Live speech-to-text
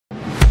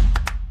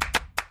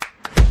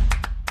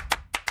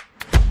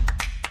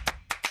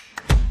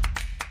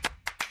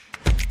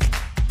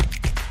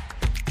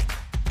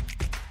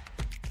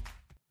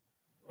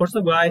What's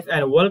up guys,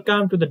 and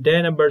welcome to the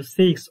day number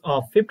 6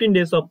 of 15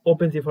 days of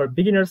Opencv for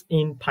beginners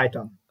in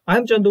Python. I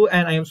am Chandu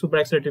and I am super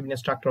excited to be an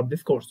instructor of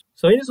this course.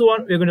 So in this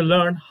one, we're going to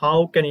learn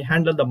how can you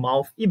handle the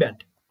mouse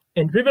event.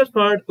 In previous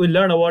part, we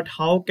learned about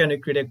how can you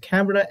create a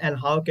camera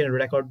and how can you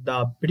record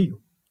the video.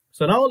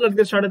 So now let's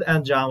get started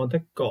and jump on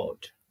the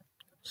code.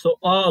 So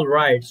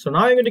alright, so now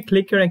I'm going to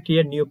click here and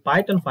create a new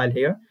Python file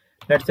here.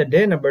 Let's say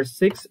day number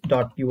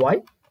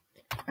 6.py,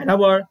 and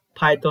our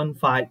Python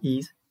file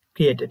is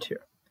created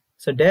here.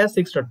 So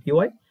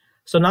day6.py.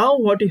 So now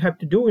what you have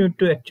to do, you need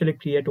to actually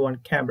create one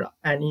camera.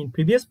 And in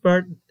previous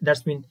part,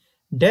 that's mean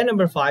day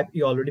number 5,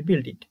 you already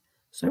built it.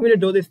 So I'm going to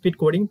do the speed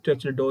coding to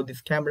actually do this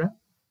camera.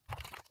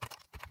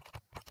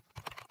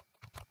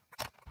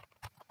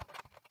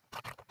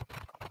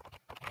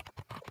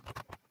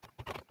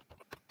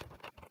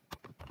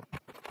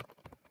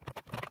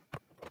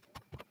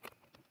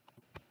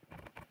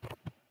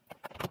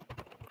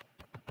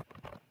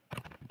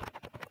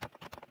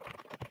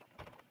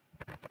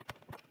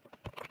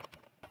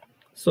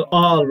 So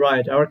all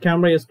right, our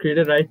camera is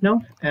created right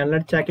now, and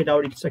let's check it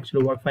out. It's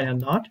actually work fine or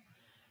not,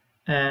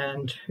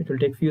 and it will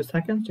take a few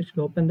seconds to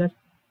actually open that.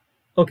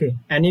 Okay,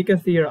 and you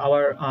can see here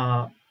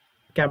our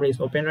camera is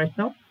open right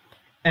now.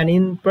 And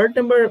in part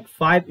number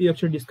 5, you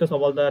actually discuss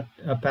all the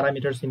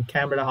parameters in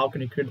camera, how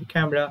can you create the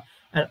camera,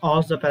 and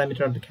also the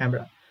parameter of the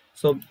camera.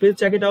 So please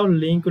check it out.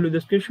 Link in the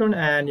description,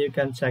 and you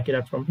can check it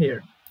out from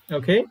here.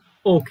 Okay.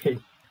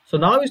 So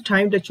now it's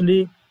time to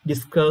actually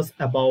discuss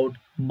about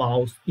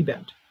mouse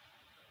event.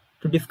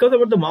 To discuss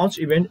about the mouse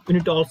event, we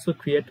need to also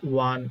create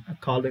one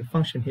callback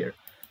function here.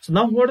 So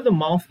now what are the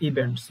mouse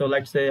events? So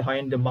let's say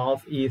when the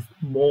mouse is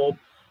moved,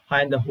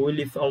 when the wheel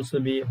is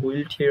also be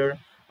wheeled here,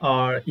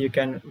 or you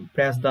can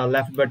press the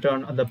left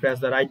button or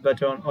press the right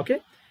button. Okay,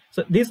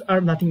 so these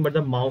are nothing but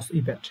the mouse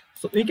event.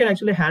 So we can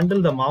actually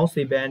handle the mouse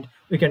event.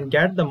 We can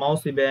get the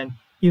mouse event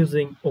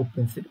using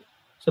Opencv.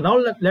 So now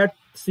let's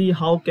see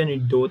how can we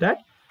do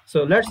that.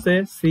 So let's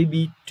say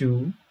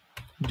cb2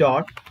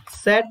 dot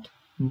set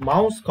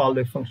mouse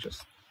callback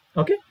functions.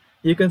 Okay,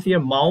 you can see a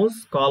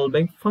mouse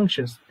callback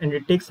functions, and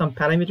it takes some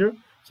parameter.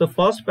 So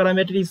first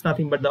parameter is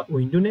nothing but the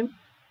window name,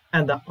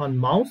 and the on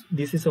mouse,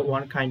 this is a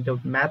one kind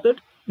of method.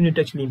 You need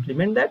to actually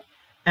implement that.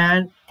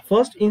 And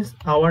first is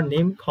our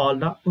name called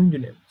the window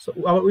name. So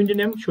our window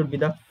name should be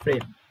the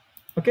frame.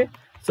 Okay,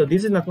 so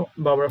this is not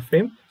our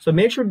frame. So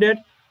make sure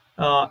that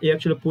you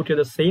actually put here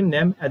the same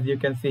name as you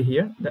can see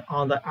here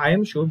on the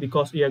IM show,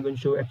 because we are going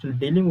to actually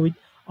dealing with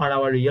on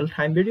our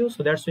real-time video.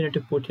 So that's why you need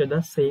to put here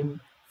the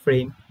same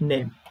frame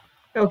name.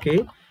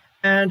 Okay,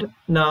 and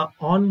now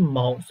on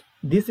mouse,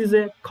 this is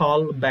a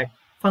callback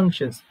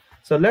functions.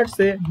 So let's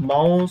say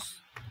mouse,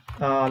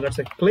 let's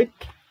say click.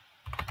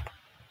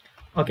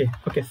 Okay,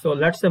 so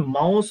let's say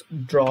mouse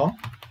draw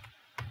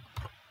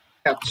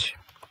catch.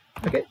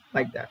 Okay,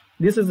 like that.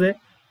 This is a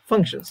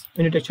functions.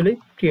 You need to actually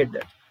create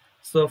that.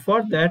 So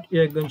for that,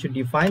 you're going to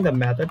define the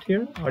method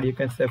here, or you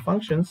can say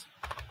functions,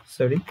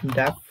 sorry,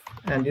 def,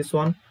 and this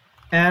one.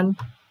 And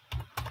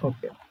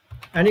okay,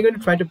 and you're going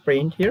to try to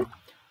print here.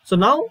 So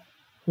now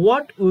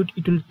what would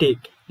it will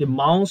take? The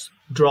mouse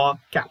draw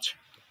catch.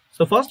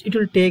 So first it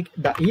will take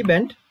the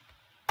event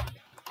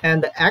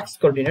and the x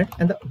coordinate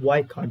and the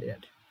y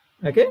coordinate.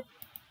 Okay,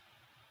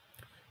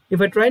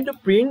 if I try to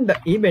print the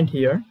event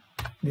here,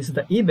 this is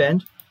the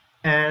event,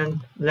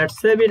 and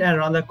let's save it and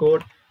run the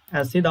code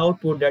and see the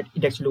output that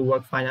it actually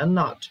worked fine or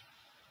not,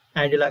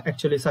 and you'll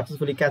actually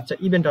successfully catch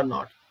the event or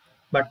not.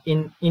 But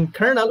in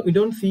kernel, we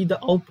don't see the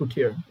output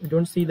here. We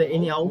don't see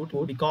any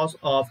output because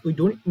of we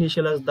don't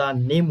initialize the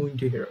name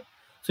window here.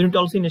 So you need to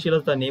also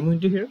initialize the name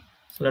window here.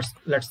 So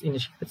let's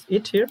initialize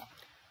it here.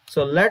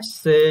 So let's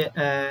say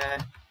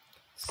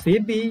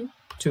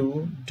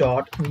cb2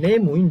 dot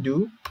name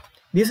window.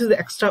 This is the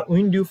extra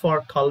window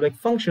for callback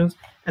functions,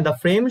 and the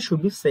frame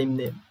should be same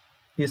name.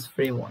 This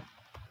frame one.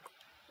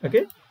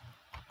 Okay.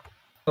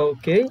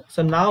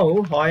 So now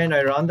when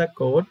I run the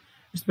code,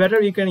 it's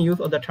better you can use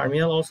the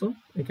terminal also.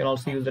 You can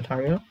also use the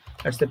terminal.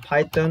 Let's say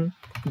Python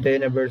day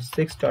number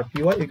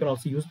 6.py. You can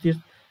also use this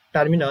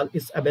terminal.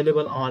 It's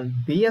available on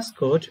VS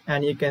Code,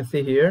 and you can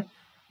see here,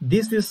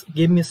 this is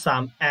give me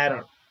some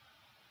error.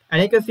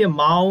 And you can see a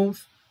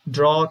mouse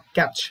draw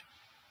catch.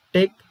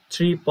 Take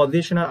 3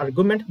 positional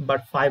argument,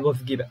 but 5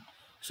 was given.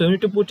 So you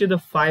need to put the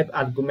 5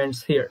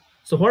 arguments here.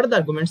 So what are the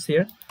arguments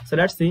here? So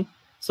let's see.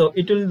 So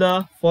it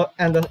will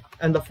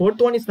and the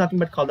fourth one is nothing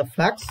but called the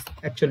flags.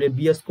 Actually,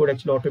 VS Code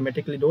actually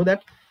automatically do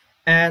that.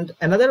 And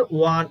another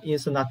one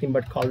is nothing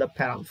but called the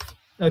params.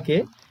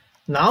 Okay.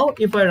 Now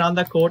if I run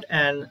the code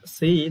and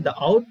see the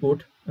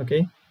output,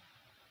 okay,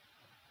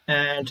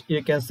 and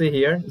you can see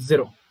here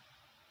 0.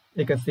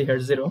 You can see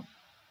here 0.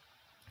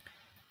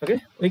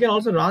 Okay. We can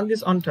also run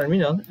this on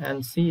terminal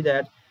and see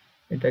that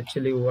it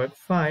actually worked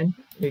fine.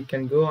 We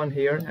can go on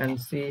here and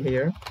see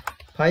here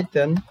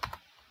Python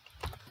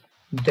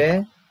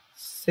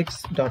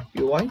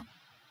day6.py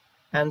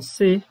and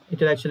see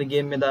it will actually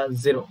give me the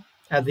 0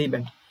 as the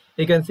event.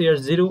 You can see here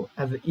 0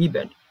 as the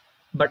event,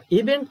 but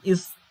event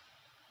is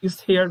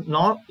here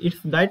now. It's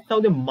right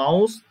now the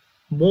mouse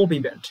move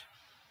event.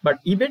 but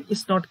event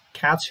is not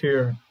catch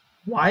here.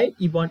 Why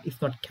event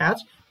is not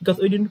catch? Because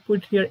we didn't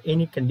put here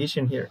any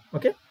condition here.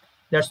 Okay,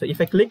 that's why.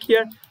 If I click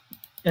here,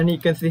 and you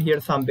can see here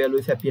some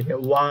values appear here,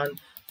 1,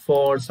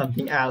 4,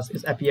 something else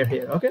is appear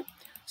here. Okay,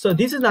 so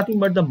this is nothing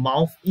but the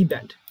mouse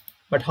event.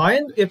 But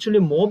when you actually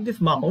move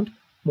this mouse,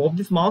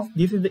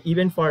 this is the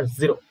event for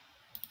 0.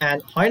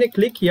 And when I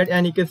click here,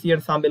 and you can see here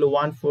some value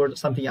 1 for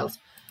something else,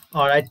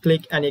 or right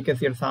click and you can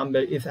see here some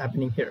value is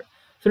happening here.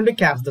 So to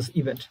catch this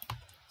event.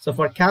 So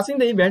for catching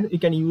the event, you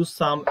can use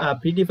some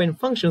predefined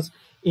functions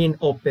in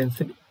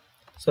Opencv.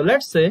 So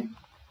let's say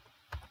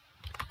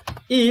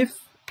if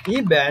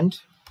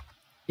event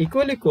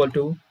equal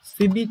to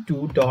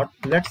cb2 dot,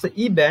 let's say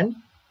event,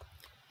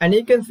 and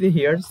you can see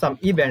here some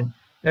event,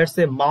 let's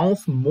say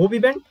mouse move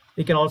event.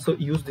 You can also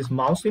use this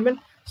mouse event.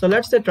 So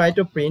let's say try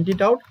to print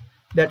it out,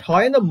 that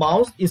when the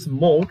mouse is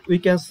moved, we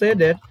can say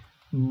that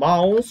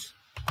mouse,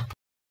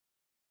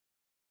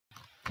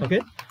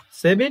 okay,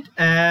 save it,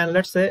 and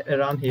let's say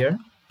around here,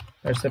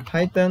 let's say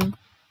python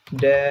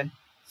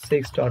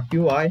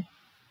de6.py,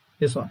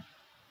 this one,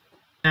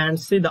 and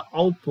see the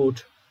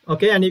output.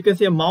 Okay, and you can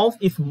see a mouse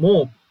is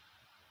moved,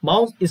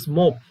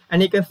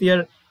 and you can see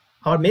here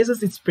our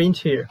message is print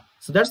here.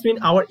 So that's mean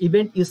our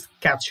event is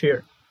catch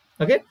here.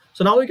 Okay,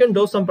 so now we can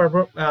do some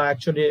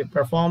actually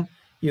perform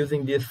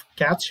using this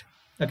catch.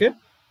 Okay,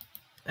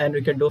 and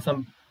we can do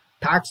some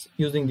tags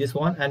using this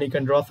one, and you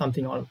can draw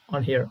something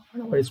on here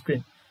on our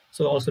screen.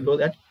 So also do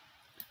that.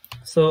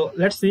 So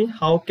let's see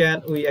how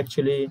can we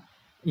actually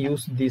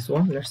use this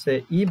one. Let's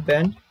say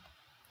event,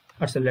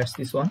 let's say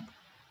this one,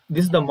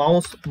 this is the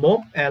mouse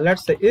move, and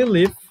let's say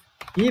if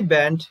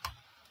event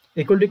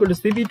equal to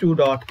cb2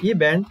 dot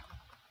event.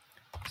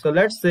 So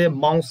let's say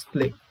mouse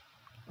click,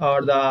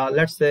 or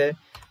let's say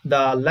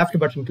the left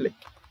button click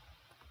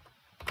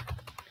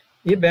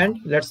event,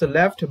 let's say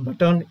left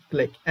button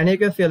click, and you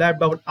can see left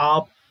button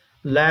up,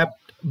 left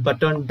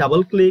button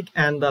double click,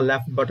 and the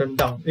left button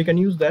down. We can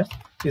use that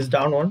is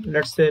down one.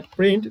 Let's say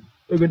print,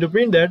 we're going to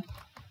print that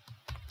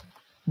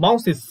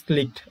mouse is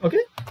clicked.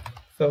 Okay,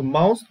 so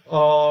mouse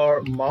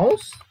or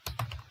mouse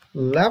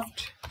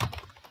left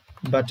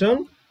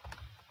button,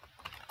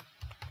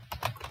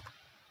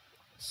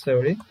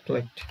 sorry,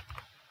 clicked.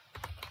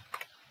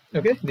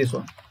 Okay, this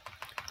one,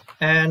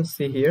 and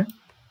see here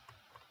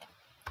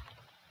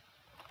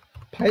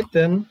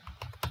python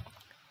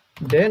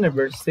de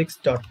number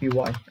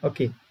 6.py.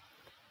 Okay,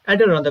 and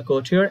then run the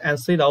code here and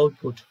see the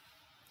output,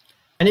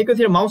 and you can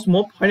see your mouse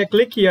move. When I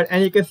click here,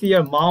 and you can see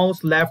your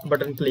mouse left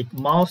button click,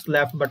 mouse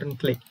left button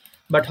click,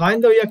 but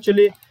when we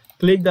actually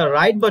click the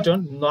right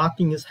button,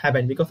 nothing is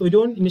happening because we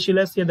don't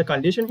initialize here the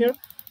condition here.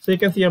 So you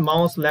can see your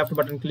mouse left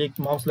button click,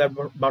 mouse left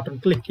button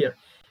click here.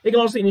 You can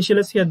also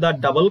initialize here the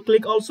double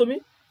click also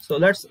be. So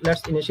let's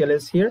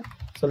initialize here.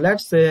 So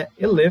let's say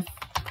if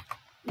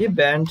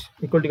event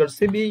equal to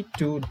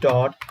cb2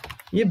 dot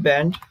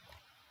event,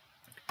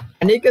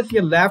 and you can see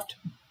a left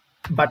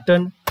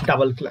button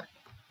double click.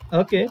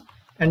 Okay,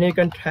 and you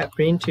can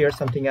print here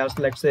something else.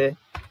 Let's say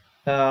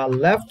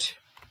left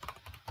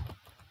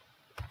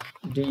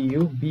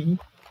dub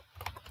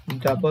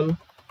double,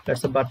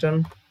 that's a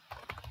button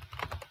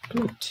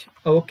clicked.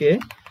 Okay,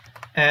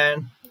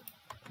 and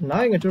now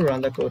I'm going to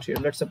run the code here.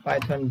 Let's say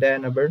python de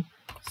number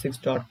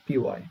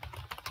 6.py.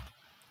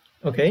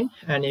 Okay,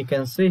 and you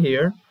can see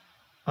here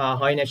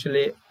when I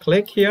actually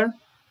click here,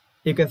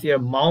 you can see a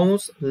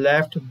mouse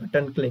left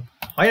button click.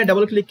 When I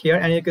double click here,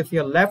 and you can see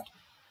a left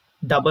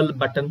double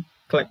button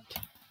clicked.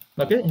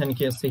 Okay, and you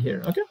can see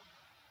here. Okay,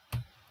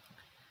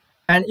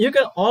 and you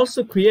can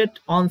also create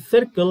on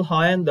circle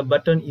when the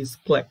button is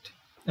clicked.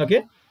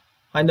 Okay,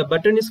 when the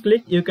button is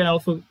clicked, you can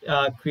also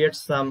create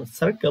some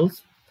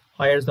circles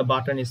where the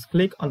button is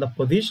clicked on the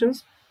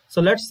positions.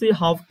 So let's see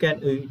how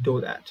can we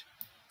do that.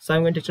 So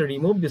I'm going to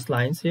remove these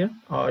lines here,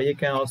 or you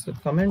can also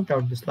comment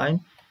out this line,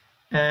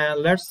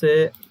 and let's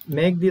say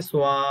make this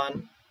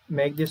one,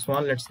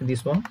 let's say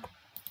this one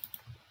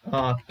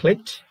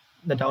clicked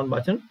the down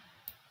button.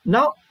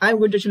 Now I'm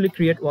going to actually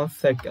create one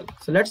circle.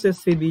 So let's say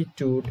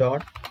cb2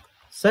 dot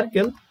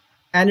circle,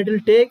 and it will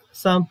take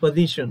some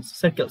positions,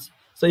 circles.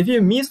 So if you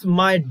missed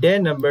my day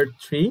number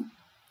 3,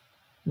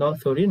 no,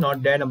 sorry,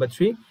 not day number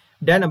 3,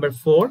 day number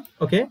 4,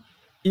 okay,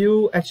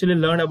 you actually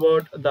learn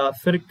about the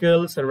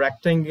circles,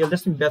 rectangle,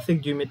 that's the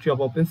basic geometry of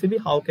Opencv,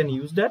 how can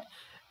you use that,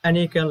 and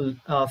you can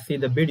see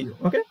the video.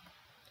 Okay,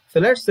 so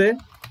let's say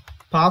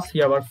pass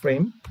here our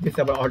frame, this is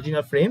our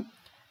original frame,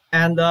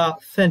 and the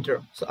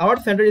center. So our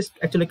center is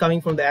actually coming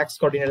from the x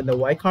coordinate and the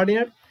y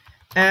coordinate,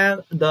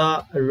 and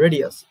the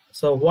radius.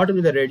 So what will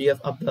be the radius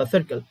of the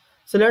circle?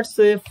 So let's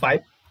say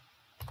 5,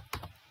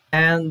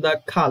 and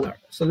the color,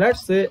 so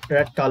let's say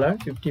red color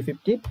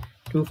 50-50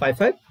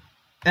 255,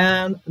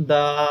 and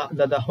the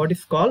what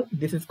is called,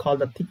 this is called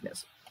the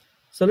thickness.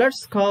 So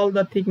let's call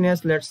the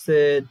thickness, let's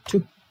say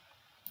 2.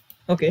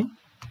 Okay,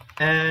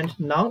 and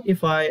now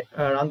if I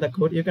run the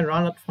code, you can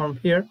run it from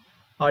here,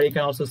 or you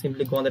can also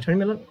simply go on the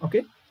terminal.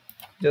 Okay,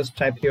 just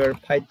type here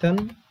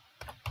python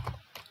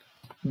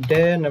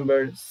de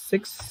number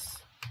 6.py.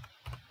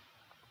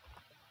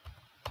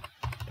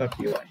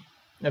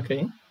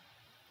 Okay,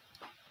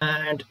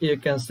 and you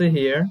can see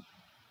here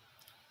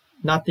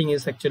nothing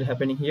is actually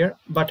happening here,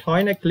 but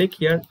when I click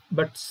here,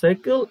 but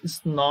circle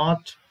is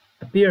not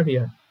appear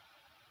here.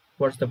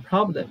 What's the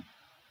problem?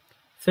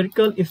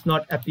 Circle is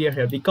not appear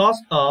here because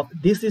of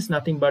this is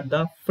nothing but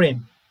the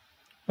frame.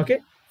 Okay,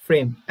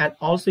 frame, and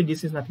also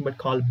this is nothing but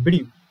called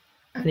video,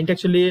 and it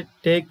actually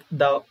take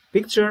the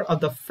picture of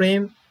the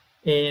frame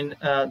in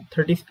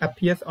 30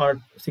 fps or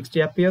 60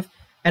 fps,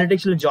 and it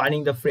actually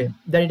joining the frame,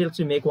 then it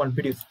actually make one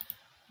video.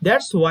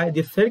 That's why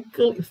the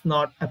circle is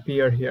not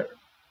appear here.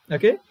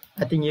 Okay,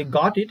 I think you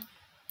got it.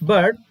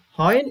 But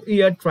when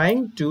we are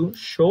trying to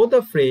show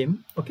the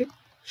frame, okay,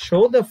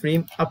 show the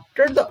frame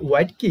after the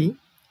white key,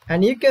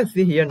 and you can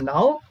see here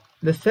now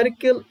the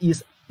circle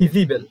is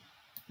visible.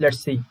 Let's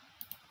see.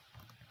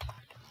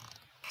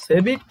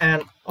 Save it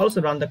and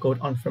also run the code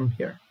on from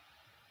here.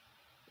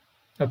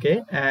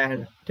 Okay,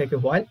 and take a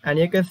while, and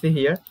you can see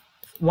here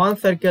one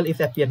circle is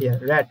appear here,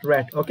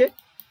 red. Okay,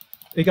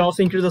 we can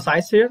also increase the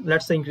size here.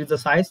 Let's say increase the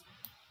size,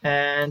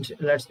 and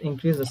let's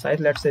increase the size.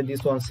 Let's say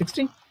this one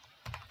 60,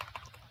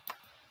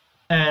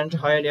 and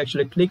when you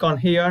actually click on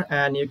here,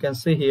 and you can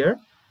see here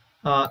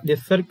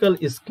the circle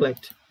is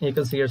clicked. You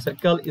can see your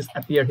circle is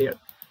appear here.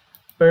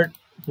 But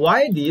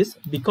why this?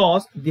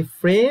 Because the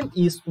frame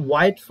is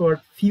white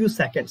for few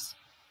seconds.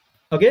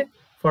 Okay,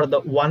 for the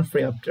one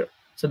frame after,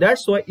 so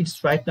that's why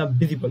it's right now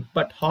visible.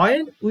 But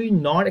when we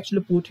not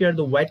actually put here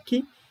the white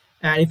key,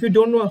 and if you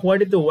don't know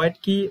what is the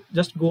white key,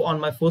 just go on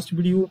my first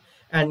video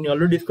and you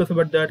already discussed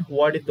about that,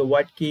 what is the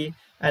white key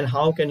and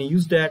how can you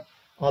use that,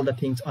 all the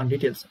things on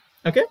details.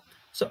 Okay,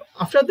 so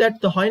after that,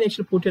 the when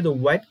actually put here the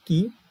white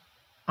key,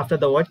 after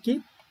the white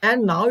key,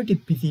 and now it is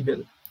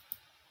visible.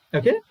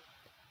 Okay,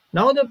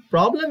 now the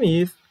problem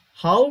is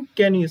how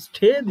can you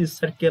stay this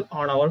circle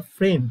on our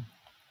frame?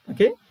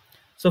 Okay,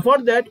 so for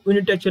that we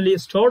need to actually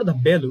store the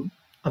value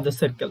of the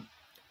circle.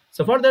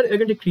 So for that we're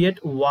going to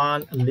create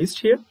one list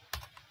here.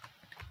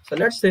 So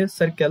let's say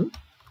circle,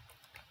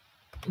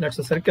 let's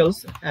say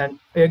circles, and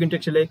we're going to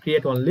actually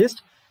create one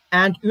list,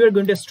 and we are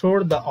going to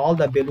store the all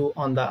the value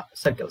on the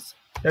circles.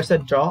 Let's say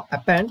draw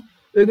append.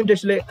 We're going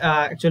to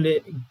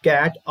actually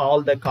get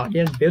all the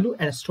coordinate value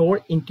and store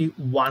into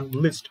one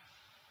list.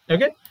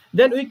 Okay,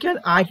 then we can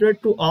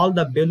iterate to all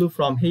the value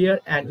from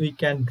here, and we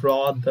can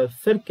draw the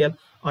circle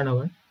on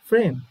our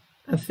frame.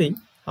 And see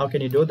how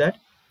can you do that.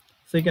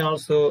 So you can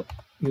also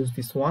use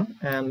this one,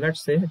 and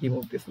let's say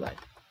remove this line.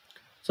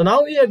 So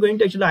now we are going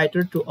to actually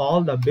iterate to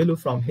all the value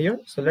from here.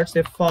 So let's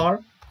say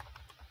for,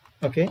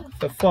 okay,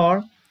 so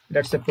for,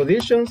 let's say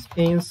positions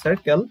in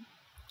circle,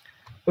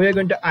 we are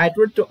going to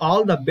iterate to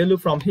all the value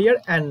from here,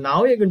 and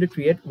now we are going to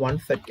create one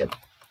circle.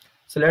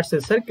 So let's say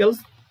circles,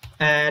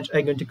 and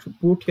I'm going to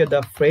put here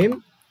the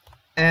frame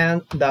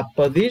and the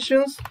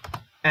positions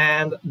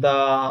and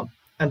the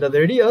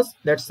radius.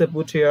 Let's say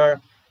put here,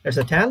 let's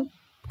say 10,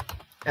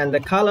 and the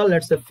color,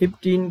 let's say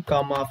 15,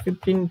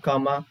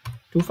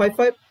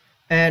 255,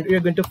 and we are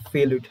going to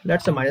fill it.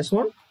 Let's say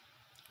 -1.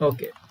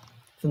 Okay,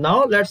 so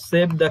now let's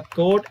save the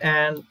code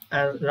and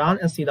run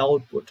and see the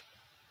output.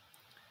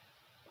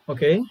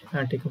 Okay,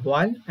 and take a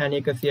while, and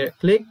you can see here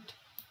clicked,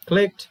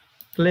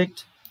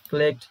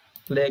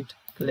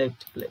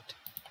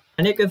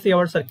 and you can see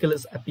our circle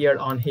is appeared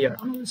on here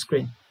on the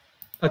screen.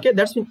 Okay,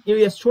 that's when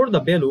you store the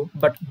value,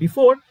 but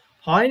before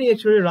when you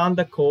actually run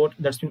the code,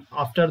 that's when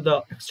after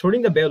the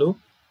storing the value,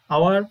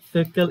 our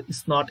circle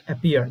is not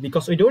appear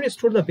because we don't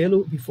store the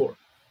value before.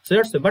 So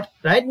that's it. But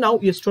right now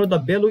we store the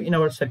value in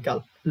our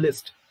circle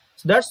list,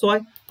 so that's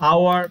why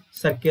our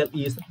circle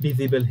is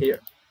visible here.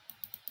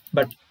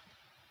 But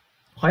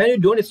when you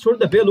don't store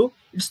the value,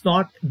 it's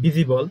not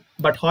visible.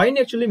 But when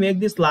you actually make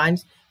these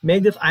lines,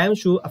 make this I am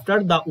show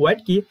after the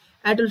white key,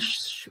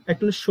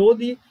 it will show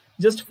the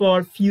just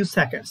for few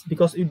seconds,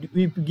 because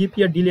we give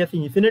here delay of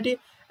infinity,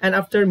 and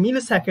after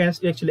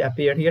milliseconds it actually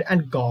appear here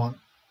and gone.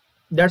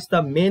 That's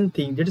the main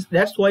thing.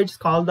 That's why it's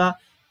called the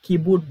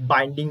keyboard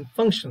binding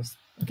functions.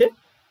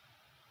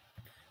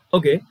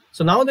 Okay,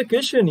 so now the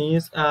question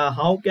is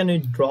how can we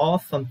draw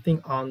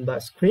something on the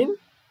screen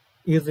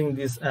using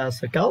this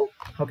circle?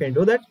 How can you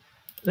do that?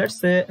 Let's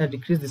say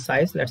decrease the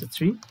size, let's say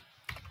 3,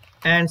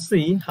 and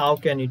see how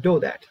can you do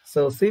that.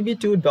 So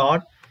cv2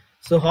 dot,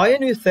 so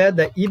when we say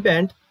the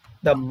event,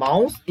 the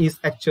mouse is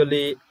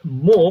actually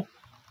move,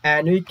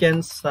 and we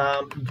can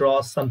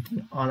draw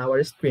something on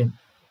our screen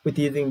with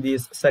using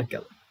this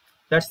circle.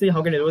 Let's see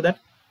how can you do that.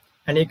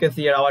 And you can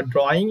see here our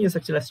drawing is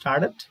actually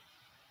started.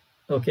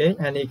 Okay,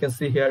 and you can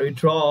see here we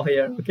draw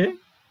here. Okay,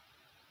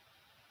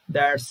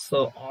 that's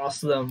so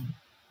awesome.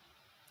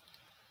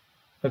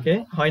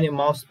 Okay, when you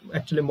mouse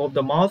actually move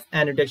the mouse,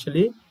 and it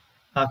actually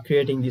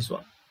creating this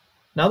one.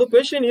 Now the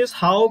question is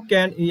how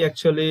can we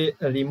actually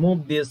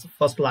remove this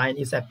first line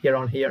is appear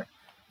on here.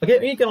 Okay,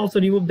 we can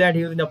also remove that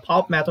using the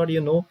pop method,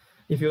 you know,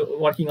 if you're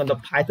working on the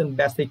Python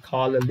basic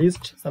call a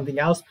list something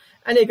else,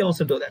 and you can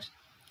also do that.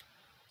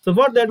 So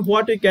for that,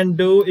 what we can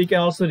do, you can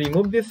also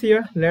remove this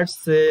here. Let's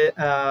say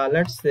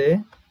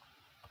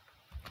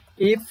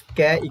if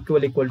k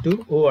equal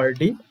to ord,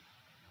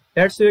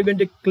 Let's say we're going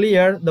to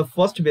clear the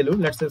first value.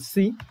 Let's say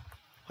C.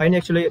 When you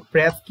actually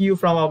press Q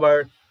from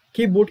our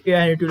keyboard,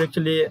 and it will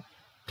actually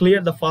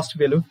clear the first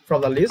value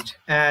from the list,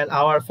 and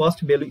our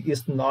first value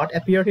is not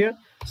appear here.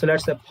 So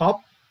let's say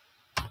pop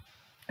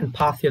and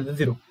pass here the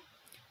 0.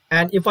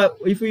 And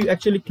if we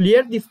actually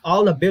clear this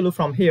all the value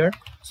from here,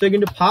 so you're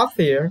going to pass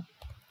here,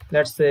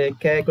 let's say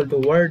k equal to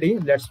wordy,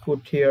 let's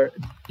put here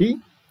d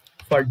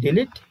for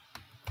delete,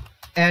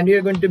 and we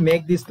are going to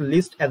make this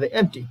list as a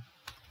empty.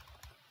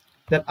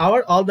 Then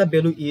our all the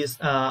value is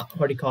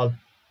what you call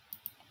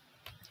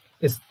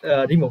is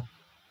removed.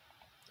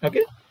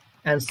 Okay,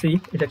 and see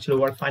it actually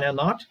work fine or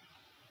not.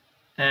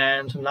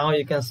 And now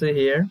you can see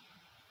here,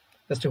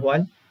 just a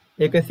while,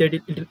 you can see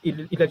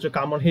it actually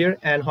come on here,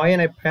 and when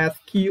I press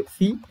Q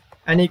C,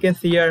 and you can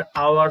see here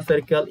our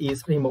circle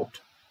is removed.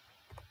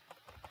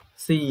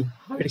 See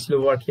how it actually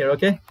work here.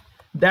 Okay,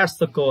 that's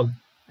the goal.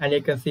 And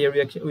you can see here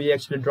we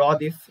actually draw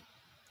this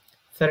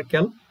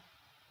circle.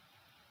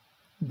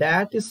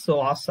 That is so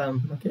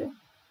awesome. Okay,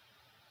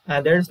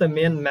 and there's the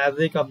main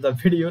magic of the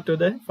video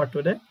today for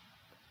today,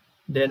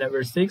 day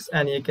number 6.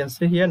 And you can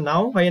see here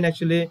now when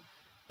actually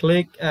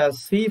click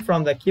C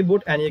from the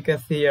keyboard, and you can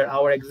see here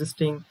our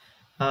existing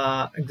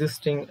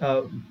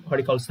what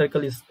you call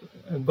circle is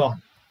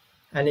gone.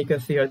 And you can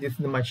see here this is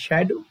my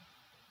shadow.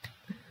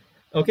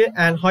 Okay,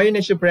 and when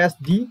you press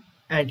D,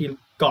 and it will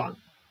gone.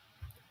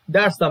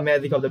 That's the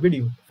magic of the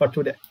video for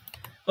today.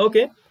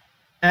 Okay,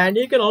 and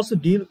you can also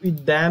deal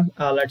with them,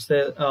 let's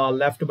say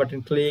left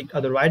button click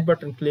or the right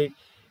button click.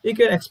 You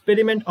can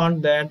experiment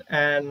on that.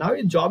 And now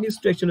your job is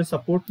to actually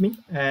support me,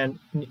 and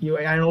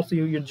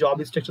your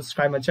job is to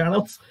subscribe my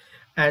channels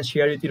and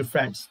share with your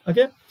friends.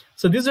 Okay,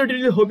 so this is a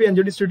tutorial. Hope you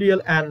enjoyed this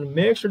tutorial, and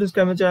make sure to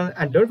subscribe my channel,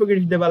 and don't forget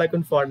to hit the bell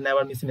icon for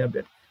never missing an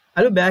update.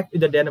 I'll be back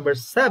with the day number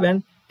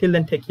 7. Till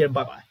then, take care.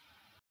 Bye bye.